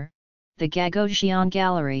 Further, the Gagosian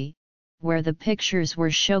Gallery, where the pictures were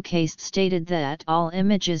showcased, stated that all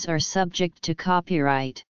images are subject to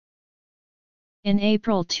copyright. In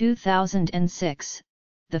April 2006,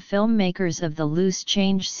 the filmmakers of the Loose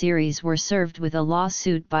Change series were served with a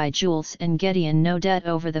lawsuit by Jules and Gedeon Nodet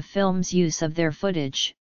over the film's use of their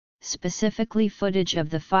footage, specifically footage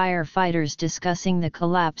of the firefighters discussing the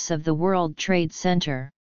collapse of the World Trade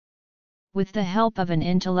Center. With the help of an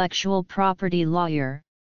intellectual property lawyer,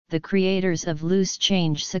 the creators of Loose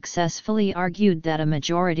Change successfully argued that a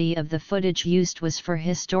majority of the footage used was for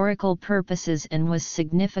historical purposes and was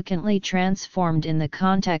significantly transformed in the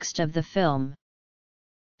context of the film.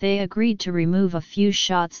 They agreed to remove a few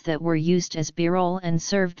shots that were used as B-roll and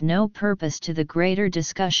served no purpose to the greater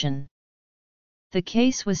discussion. The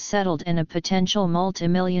case was settled and a potential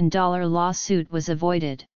multi-million-dollar lawsuit was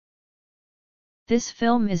avoided. This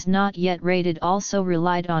film is not yet rated. Also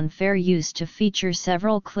relied on fair use to feature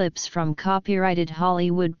several clips from copyrighted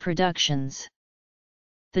Hollywood productions.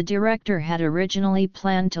 The director had originally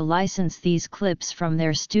planned to license these clips from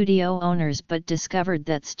their studio owners but discovered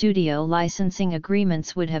that studio licensing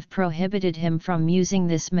agreements would have prohibited him from using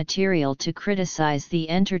this material to criticize the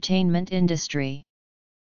entertainment industry.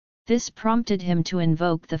 This prompted him to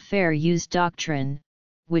invoke the fair use doctrine,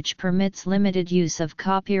 which permits limited use of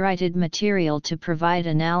copyrighted material to provide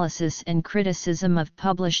analysis and criticism of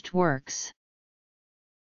published works.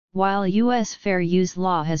 While U.S. fair use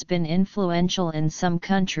law has been influential in some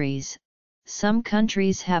countries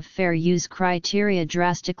have fair use criteria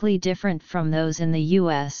drastically different from those in the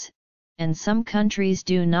U.S., and some countries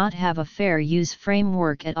do not have a fair use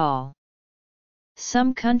framework at all.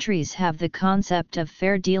 Some countries have the concept of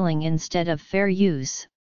fair dealing instead of fair use,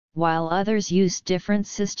 while others use different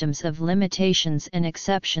systems of limitations and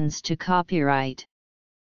exceptions to copyright.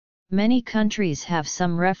 Many countries have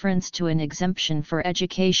some reference to an exemption for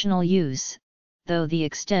educational use, though the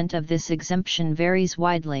extent of this exemption varies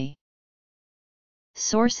widely.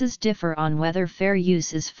 Sources differ on whether fair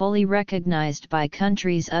use is fully recognized by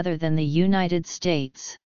countries other than the United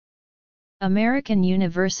States. American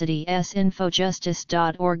University's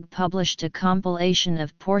Infojustice.org published a compilation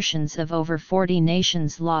of portions of over 40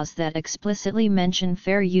 nations' laws that explicitly mention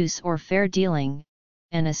fair use or fair dealing,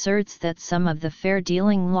 and asserts that some of the fair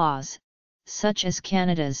dealing laws, such as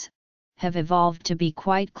Canada's, have evolved to be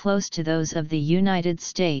quite close to those of the United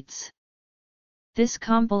States. This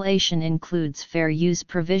compilation includes fair use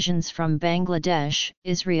provisions from Bangladesh,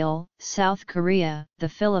 Israel, South Korea, the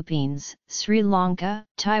Philippines, Sri Lanka,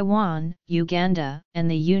 Taiwan, Uganda,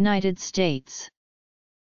 and the United States.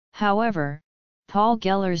 However, Paul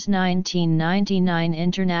Geller's 1999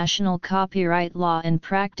 International Copyright Law and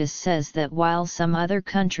Practice says that while some other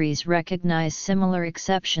countries recognize similar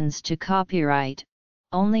exceptions to copyright,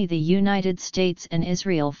 only the United States and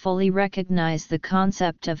Israel fully recognize the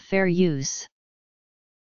concept of fair use.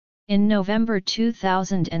 In November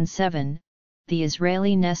 2007, the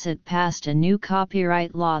Israeli Knesset passed a new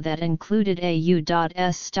copyright law that included a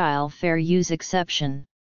U.S-style fair use exception.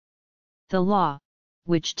 The law,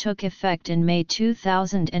 which took effect in May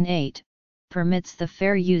 2008, permits the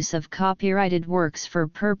fair use of copyrighted works for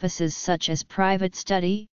purposes such as private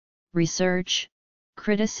study, research,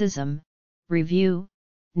 criticism, review,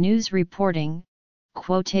 news reporting,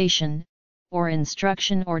 quotation, or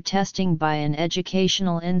instruction or testing by an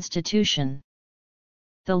educational institution.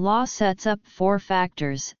 The law sets up 4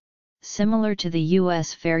 factors, similar to the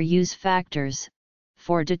U.S. fair use factors,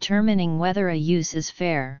 for determining whether a use is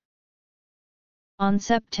fair. On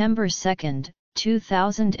September 2,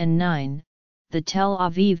 2009, the Tel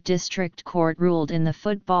Aviv District Court ruled in the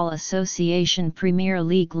Football Association Premier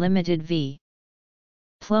League Limited v.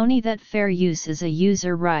 Plony that fair use is a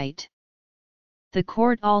user right. The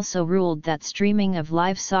court also ruled that streaming of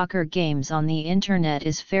live soccer games on the Internet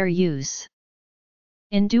is fair use.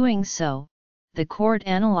 In doing so, the court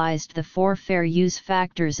analyzed the 4 fair use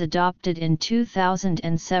factors adopted in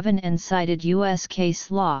 2007 and cited U.S.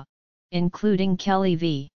 case law, including Kelly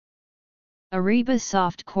v. Ariba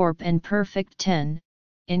Soft Corp and Perfect 10,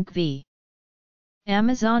 Inc. v.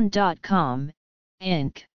 Amazon.com,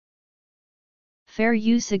 Inc. Fair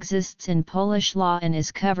use exists in Polish law and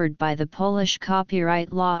is covered by the Polish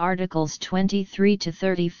copyright law Articles 23 to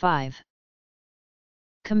 35.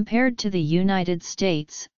 Compared to the United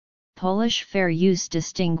States, Polish fair use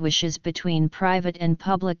distinguishes between private and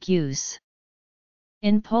public use.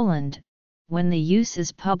 In Poland, when the use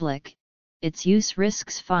is public, its use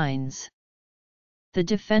risks fines. The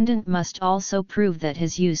defendant must also prove that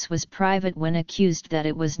his use was private when accused that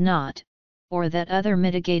it was not, or that other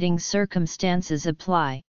mitigating circumstances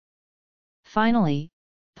apply. Finally,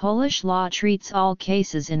 Polish law treats all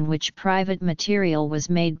cases in which private material was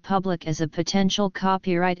made public as a potential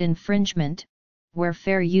copyright infringement, where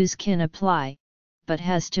fair use can apply, but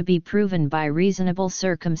has to be proven by reasonable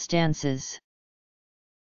circumstances.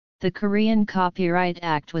 The Korean Copyright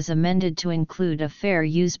Act was amended to include a fair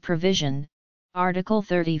use provision, Article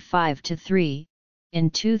 35-3, in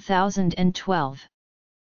 2012.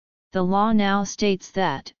 The law now states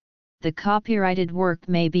that the copyrighted work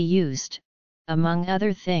may be used, among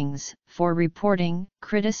other things, for reporting,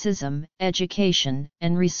 criticism, education,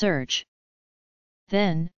 and research.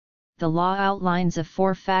 Then, the law outlines a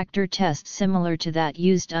 4-factor test similar to that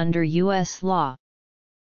used under U.S. law.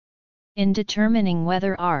 In determining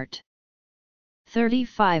whether Art.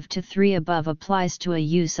 35-3 above applies to a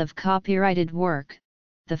use of copyrighted work,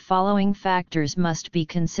 the following factors must be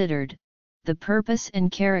considered: the purpose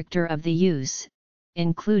and character of the use,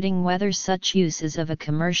 including whether such use is of a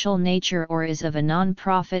commercial nature or is of a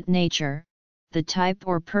non-profit nature, the type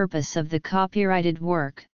or purpose of the copyrighted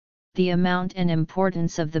work, the amount and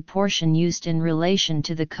importance of the portion used in relation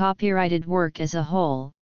to the copyrighted work as a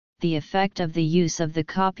whole, the effect of the use of the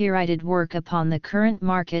copyrighted work upon the current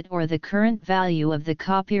market or the current value of the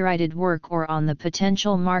copyrighted work or on the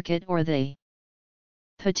potential market or the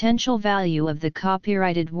potential value of the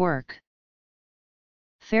copyrighted work.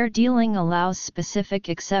 Fair dealing allows specific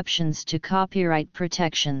exceptions to copyright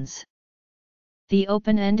protections. The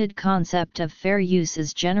open-ended concept of fair use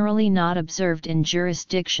is generally not observed in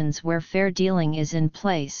jurisdictions where fair dealing is in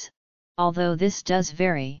place, although this does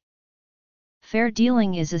vary. Fair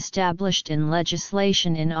dealing is established in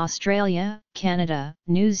legislation in Australia, Canada,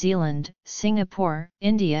 New Zealand, Singapore,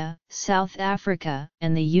 India, South Africa,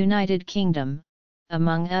 and the United Kingdom,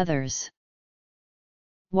 among others.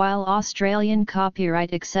 While Australian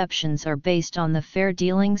copyright exceptions are based on the fair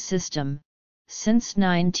dealing system, since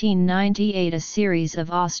 1998 a series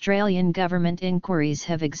of Australian government inquiries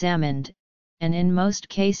have examined, and in most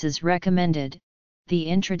cases recommended, the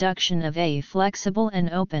introduction of a flexible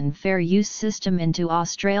and open fair use system into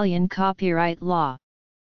Australian copyright law.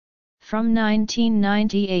 From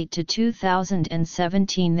 1998 to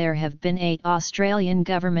 2017 there have been 8 Australian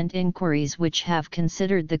government inquiries which have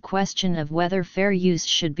considered the question of whether fair use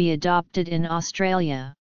should be adopted in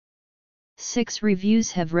Australia. 6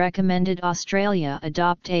 reviews have recommended Australia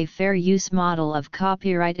adopt a fair use model of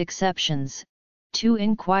copyright exceptions, 2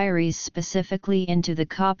 inquiries specifically into the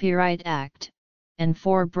Copyright Act, and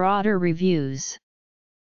 4 broader reviews.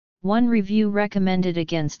 1 review recommended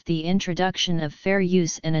against the introduction of fair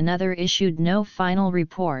use and another issued no final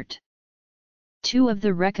report. 2 of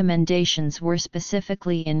the recommendations were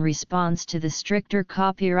specifically in response to the stricter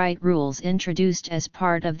copyright rules introduced as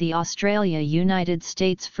part of the Australia-United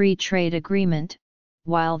States Free Trade Agreement,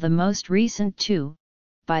 while the most recent 2,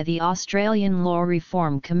 by the Australian Law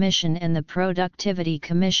Reform Commission and the Productivity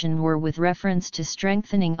Commission, were with reference to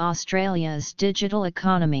strengthening Australia's digital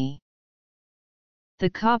economy. The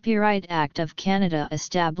Copyright Act of Canada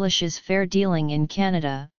establishes fair dealing in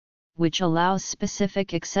Canada, which allows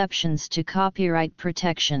specific exceptions to copyright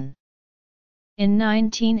protection. In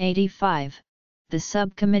 1985, the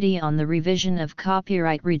Subcommittee on the Revision of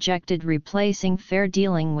Copyright rejected replacing fair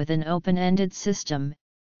dealing with an open-ended system,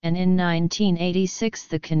 and in 1986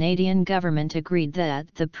 the Canadian government agreed that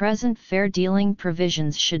the present fair dealing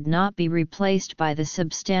provisions should not be replaced by the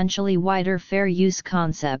substantially wider fair use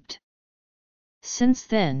concept. Since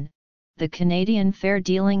then, the Canadian fair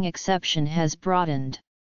dealing exception has broadened.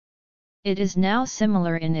 It is now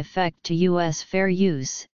similar in effect to U.S. fair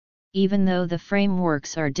use, even though the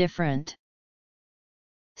frameworks are different.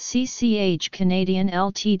 CCH Canadian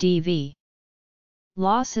Ltd.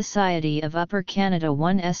 Law Society of Upper Canada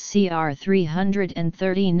 1 SCR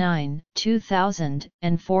 339,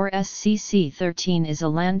 2004 SCC 13 is a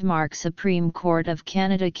landmark Supreme Court of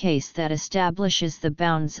Canada case that establishes the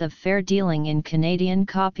bounds of fair dealing in Canadian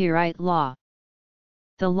copyright law.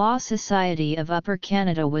 The Law Society of Upper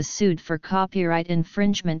Canada was sued for copyright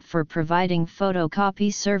infringement for providing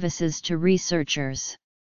photocopy services to researchers.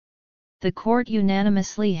 The court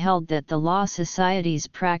unanimously held that the Law Society's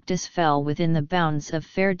practice fell within the bounds of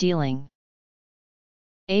fair dealing.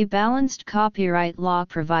 A balanced copyright law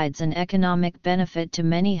provides an economic benefit to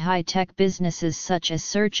many high-tech businesses such as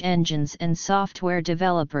search engines and software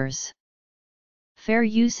developers. Fair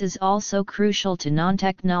use is also crucial to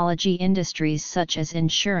non-technology industries such as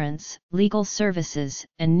insurance, legal services,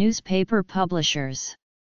 and newspaper publishers.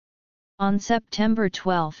 On September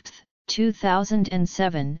 12,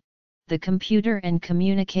 2007, the Computer and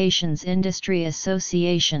Communications Industry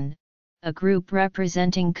Association, a group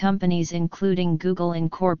representing companies including Google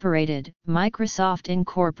Incorporated, Microsoft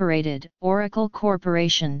Incorporated, Oracle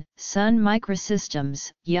Corporation, Sun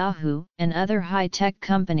Microsystems, Yahoo!, and other high-tech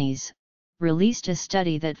companies, released a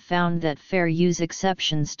study that found that fair use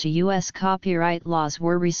exceptions to U.S. copyright laws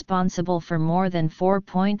were responsible for more than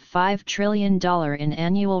 $4.5 trillion in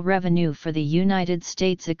annual revenue for the United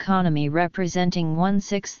States economy, representing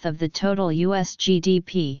 1/6 of the total U.S.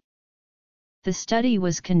 GDP. The study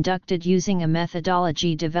was conducted using a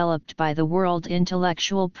methodology developed by the World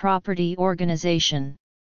Intellectual Property Organization.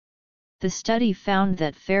 The study found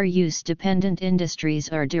that fair use-dependent industries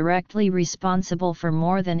are directly responsible for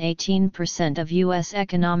more than 18% of U.S.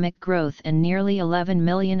 economic growth and nearly 11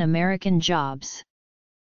 million American jobs.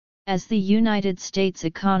 As the United States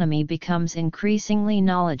economy becomes increasingly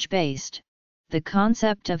knowledge-based, the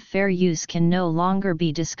concept of fair use can no longer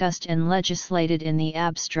be discussed and legislated in the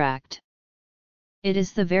abstract. It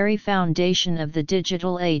is the very foundation of the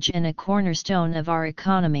digital age and a cornerstone of our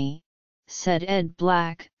economy, said Ed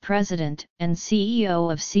Black, President and CEO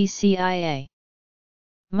of CCIA.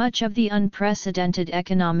 Much of the unprecedented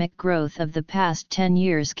economic growth of the past 10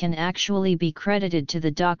 years can actually be credited to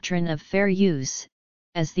the doctrine of fair use,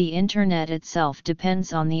 as the Internet itself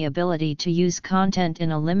depends on the ability to use content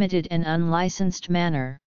in a limited and unlicensed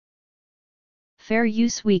manner. Fair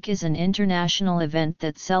Use Week is an international event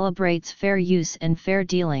that celebrates fair use and fair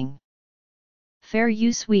dealing. Fair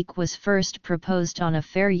Use Week was first proposed on a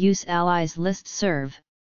Fair Use Allies listserv,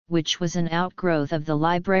 which was an outgrowth of the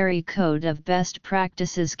Library Code of Best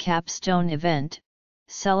Practices capstone event,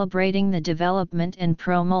 celebrating the development and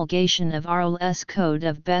promulgation of RL's Code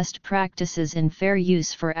of Best Practices in Fair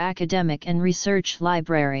Use for academic and research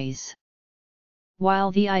libraries.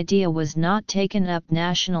 While the idea was not taken up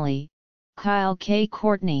nationally, Kyle K.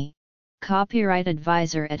 Courtney, copyright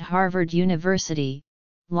advisor at Harvard University,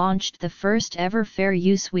 launched the first ever Fair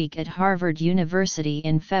Use Week at Harvard University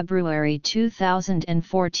in February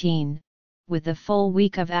 2014, with a full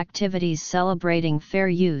week of activities celebrating fair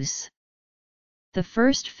use. The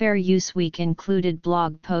first Fair Use Week included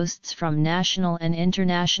blog posts from national and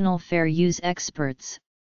international fair use experts,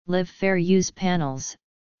 live fair use panels,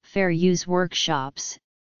 fair use workshops,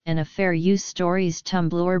 and a Fair Use Stories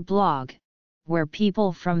Tumblr blog, where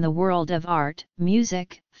people from the world of art,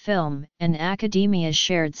 music, film, and academia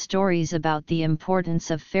shared stories about the importance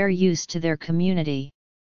of fair use to their community.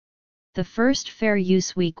 The first Fair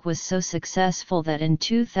Use Week was so successful that in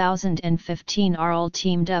 2015 RL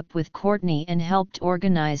teamed up with Courtney and helped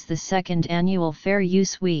organize the second annual Fair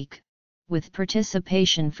Use Week, with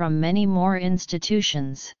participation from many more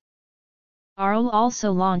institutions. RL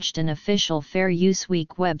also launched an official Fair Use Week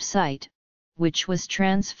website, which was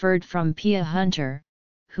transferred from Pia Hunter,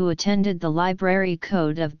 who attended the Library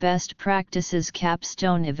Code of Best Practices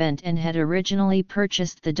capstone event and had originally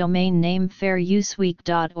purchased the domain name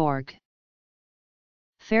fairuseweek.org.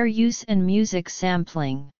 Fair use and music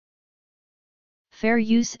sampling. Fair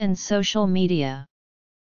use and social media.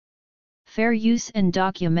 Fair use and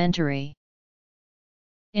documentary.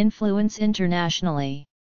 Influence internationally.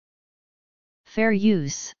 Fair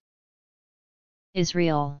use.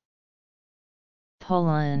 Israel,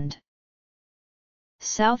 Poland,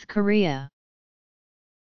 South Korea.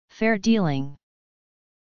 Fair dealing.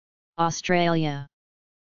 Australia,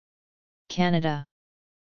 Canada,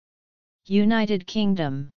 United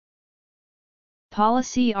Kingdom.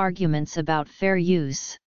 Policy arguments about fair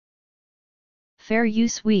use. Fair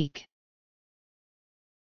Use Week.